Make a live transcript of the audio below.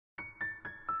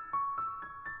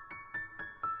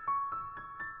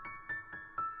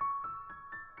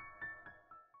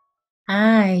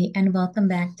Hi, and welcome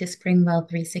back to Springwell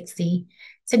 360.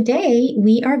 Today,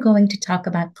 we are going to talk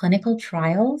about clinical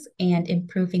trials and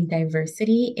improving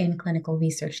diversity in clinical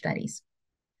research studies.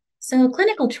 So,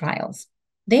 clinical trials,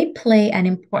 they play an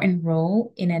important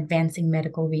role in advancing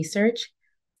medical research,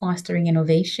 fostering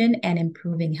innovation, and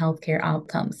improving healthcare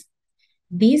outcomes.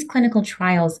 These clinical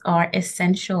trials are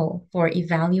essential for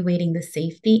evaluating the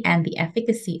safety and the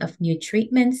efficacy of new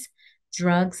treatments,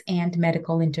 drugs, and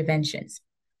medical interventions.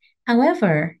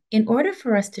 However, in order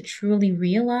for us to truly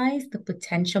realize the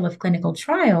potential of clinical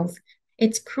trials,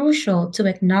 it's crucial to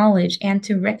acknowledge and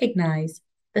to recognize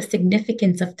the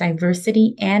significance of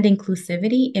diversity and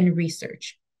inclusivity in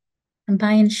research. And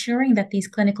by ensuring that these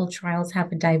clinical trials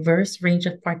have a diverse range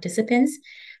of participants,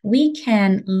 we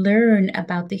can learn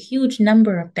about the huge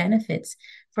number of benefits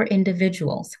for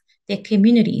individuals, their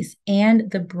communities, and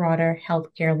the broader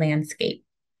healthcare landscape.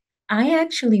 I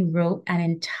actually wrote an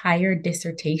entire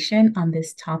dissertation on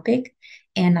this topic,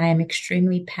 and I am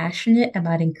extremely passionate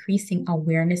about increasing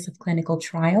awareness of clinical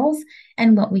trials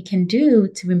and what we can do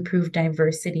to improve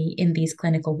diversity in these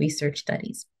clinical research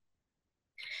studies.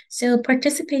 So,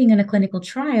 participating in a clinical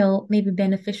trial may be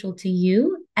beneficial to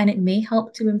you, and it may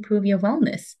help to improve your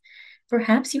wellness.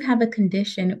 Perhaps you have a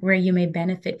condition where you may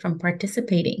benefit from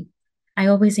participating. I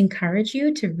always encourage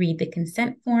you to read the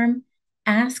consent form,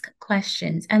 ask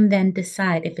questions, and then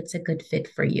decide if it's a good fit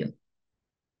for you.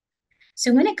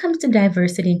 So, when it comes to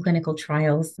diversity in clinical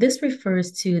trials, this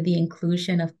refers to the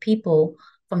inclusion of people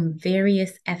from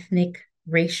various ethnic,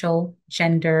 racial,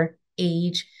 gender,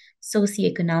 age,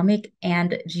 socioeconomic,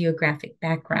 and geographic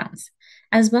backgrounds,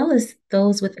 as well as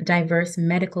those with diverse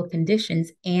medical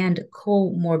conditions and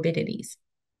comorbidities.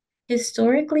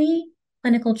 Historically,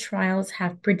 clinical trials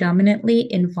have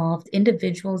predominantly involved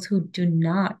individuals who do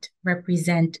not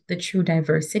represent the true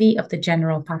diversity of the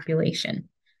general population.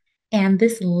 And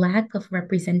this lack of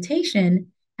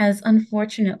representation has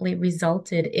unfortunately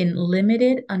resulted in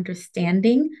limited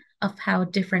understanding of how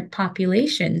different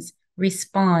populations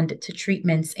respond to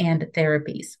treatments and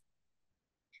therapies.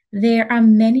 There are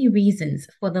many reasons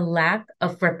for the lack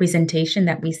of representation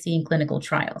that we see in clinical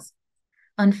trials.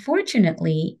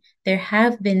 Unfortunately, there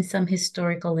have been some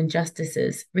historical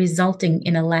injustices resulting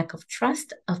in a lack of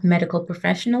trust of medical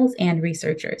professionals and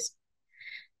researchers.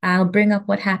 I'll bring up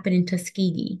what happened in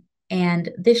Tuskegee, and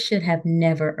this should have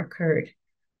never occurred.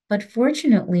 But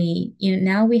fortunately,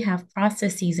 now we have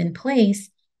processes in place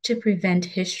to prevent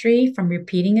history from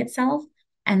repeating itself,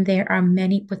 and there are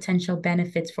many potential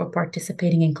benefits for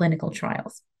participating in clinical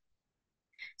trials.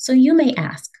 So you may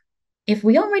ask, if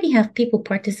we already have people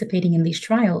participating in these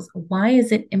trials, why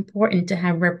is it important to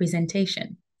have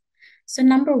representation? So,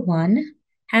 number one,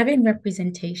 having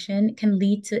representation can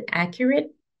lead to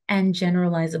accurate and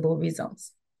generalizable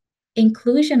results.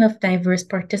 Inclusion of diverse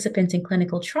participants in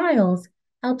clinical trials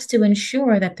helps to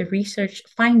ensure that the research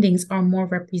findings are more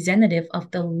representative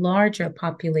of the larger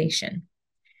population.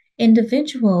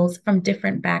 Individuals from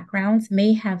different backgrounds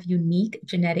may have unique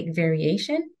genetic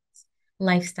variation,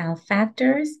 lifestyle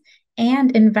factors,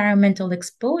 and environmental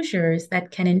exposures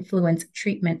that can influence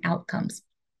treatment outcomes.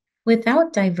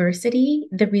 Without diversity,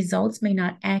 the results may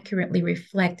not accurately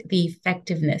reflect the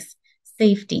effectiveness,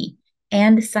 safety,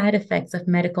 and side effects of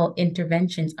medical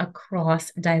interventions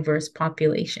across diverse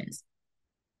populations.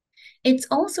 It's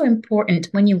also important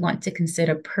when you want to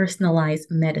consider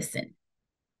personalized medicine.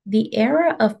 The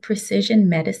era of precision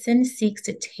medicine seeks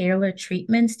to tailor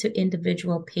treatments to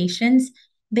individual patients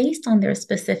based on their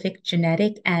specific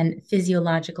genetic and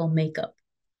physiological makeup.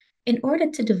 In order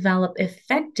to develop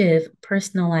effective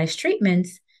personalized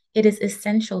treatments, it is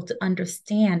essential to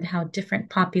understand how different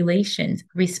populations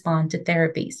respond to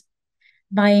therapies.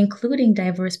 By including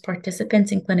diverse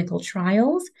participants in clinical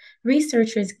trials,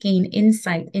 researchers gain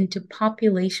insight into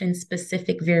population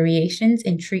specific variations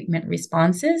in treatment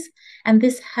responses, and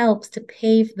this helps to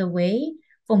pave the way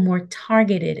for more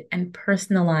targeted and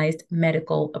personalized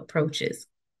medical approaches.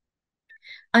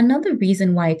 Another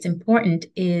reason why it's important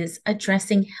is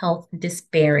addressing health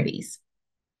disparities.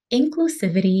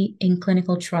 Inclusivity in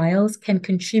clinical trials can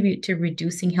contribute to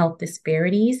reducing health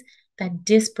disparities that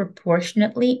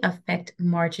disproportionately affect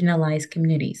marginalized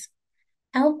communities.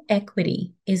 Health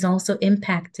equity is also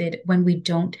impacted when we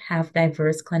don't have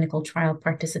diverse clinical trial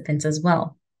participants as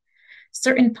well.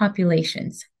 Certain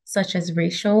populations, such as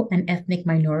racial and ethnic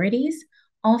minorities,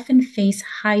 often face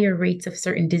higher rates of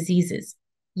certain diseases,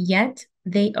 yet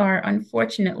they are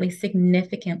unfortunately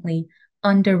significantly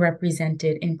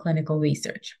underrepresented in clinical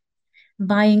research.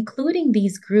 By including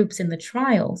these groups in the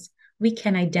trials, we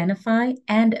can identify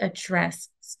and address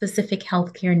specific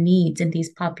healthcare needs in these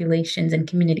populations and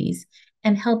communities,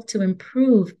 and help to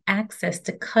improve access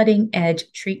to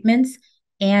cutting-edge treatments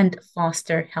and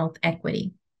foster health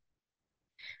equity.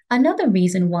 Another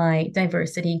reason why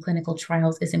diversity in clinical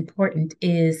trials is important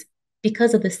is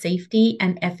because of the safety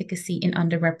and efficacy in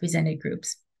underrepresented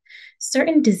groups.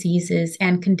 Certain diseases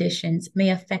and conditions may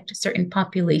affect certain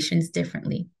populations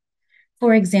differently.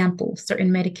 For example, certain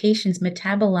medications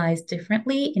metabolize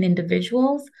differently in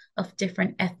individuals of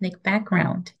different ethnic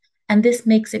background, and this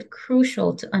makes it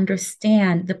crucial to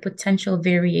understand the potential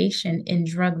variation in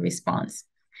drug response.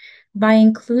 By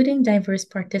including diverse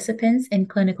participants in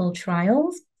clinical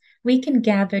trials, we can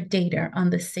gather data on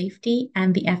the safety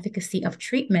and the efficacy of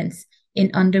treatments in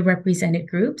underrepresented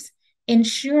groups,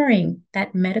 ensuring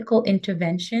that medical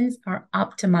interventions are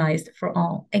optimized for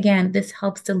all. Again, this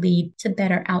helps to lead to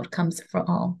better outcomes for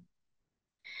all.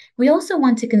 We also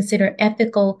want to consider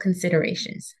ethical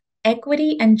considerations.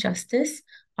 Equity and justice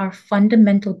are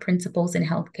fundamental principles in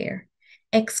healthcare.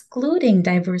 Excluding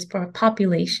diverse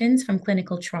populations from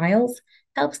clinical trials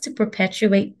helps to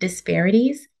perpetuate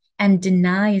disparities and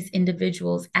denies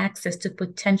individuals access to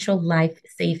potential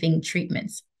life-saving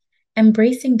treatments.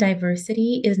 Embracing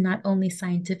diversity is not only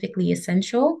scientifically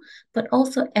essential, but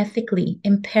also ethically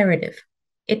imperative.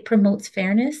 It promotes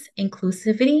fairness,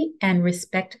 inclusivity, and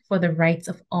respect for the rights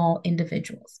of all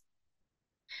individuals.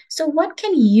 So what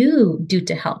can you do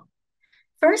to help?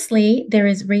 Firstly, there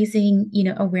is raising,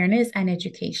 awareness and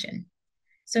education.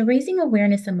 So raising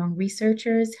awareness among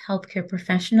researchers, healthcare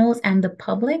professionals, and the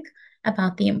public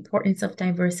about the importance of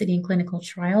diversity in clinical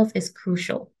trials is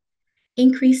crucial.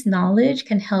 Increased knowledge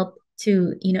can help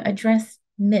to, address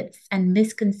myths and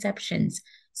misconceptions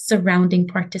surrounding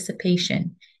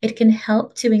participation. It can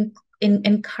help to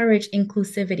encourage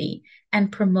inclusivity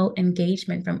and promote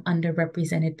engagement from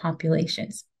underrepresented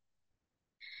populations.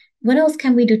 What else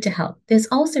can we do to help? There's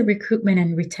also recruitment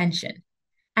and retention.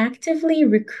 Actively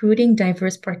recruiting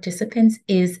diverse participants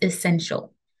is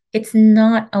essential. It's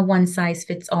not a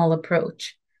one-size-fits-all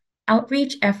approach.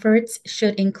 Outreach efforts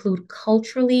should include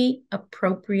culturally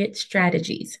appropriate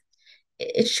strategies.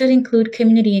 It should include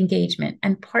community engagement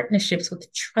and partnerships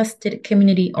with trusted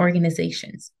community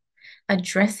organizations.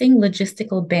 Addressing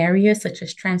logistical barriers such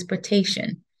as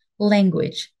transportation,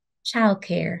 language,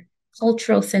 childcare,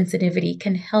 cultural sensitivity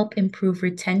can help improve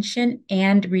retention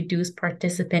and reduce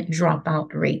participant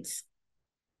dropout rates.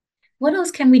 What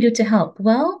else can we do to help?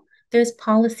 Well, there's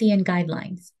policy and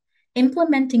guidelines.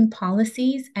 Implementing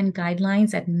policies and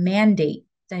guidelines that mandate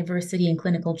diversity in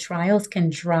clinical trials can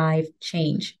drive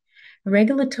change.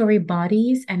 Regulatory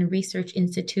bodies and research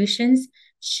institutions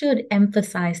should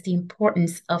emphasize the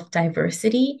importance of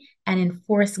diversity and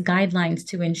enforce guidelines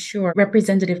to ensure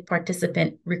representative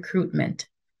participant recruitment.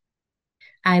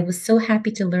 I was so happy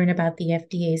to learn about the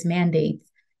FDA's mandates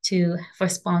for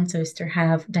sponsors to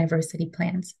have diversity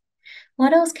plans.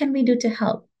 What else can we do to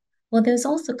help? Well, there's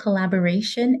also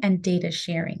collaboration and data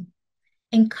sharing.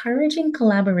 Encouraging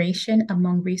collaboration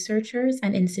among researchers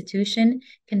and institutions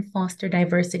can foster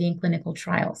diversity in clinical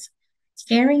trials.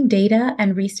 Sharing data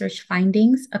and research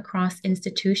findings across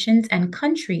institutions and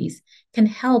countries can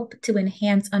help to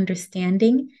enhance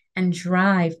understanding and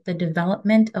drive the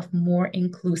development of more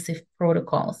inclusive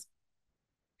protocols.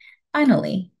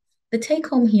 Finally, the take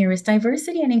home here is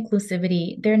diversity and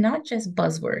inclusivity, they're not just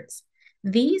buzzwords.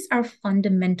 These are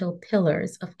fundamental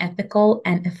pillars of ethical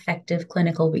and effective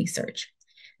clinical research.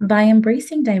 By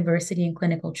embracing diversity in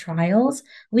clinical trials,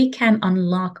 we can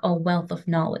unlock a wealth of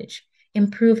knowledge,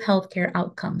 improve healthcare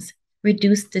outcomes,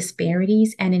 reduce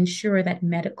disparities, and ensure that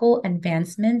medical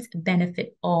advancements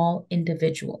benefit all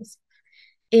individuals.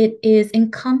 It is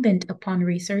incumbent upon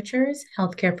researchers,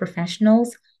 healthcare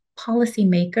professionals,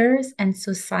 policymakers, and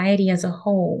society as a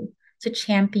whole to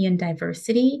champion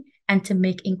diversity and to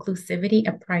make inclusivity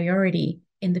a priority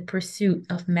in the pursuit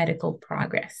of medical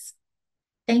progress.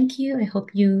 Thank you. I hope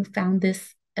you found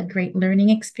this a great learning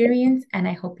experience, and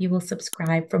I hope you will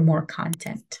subscribe for more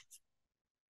content.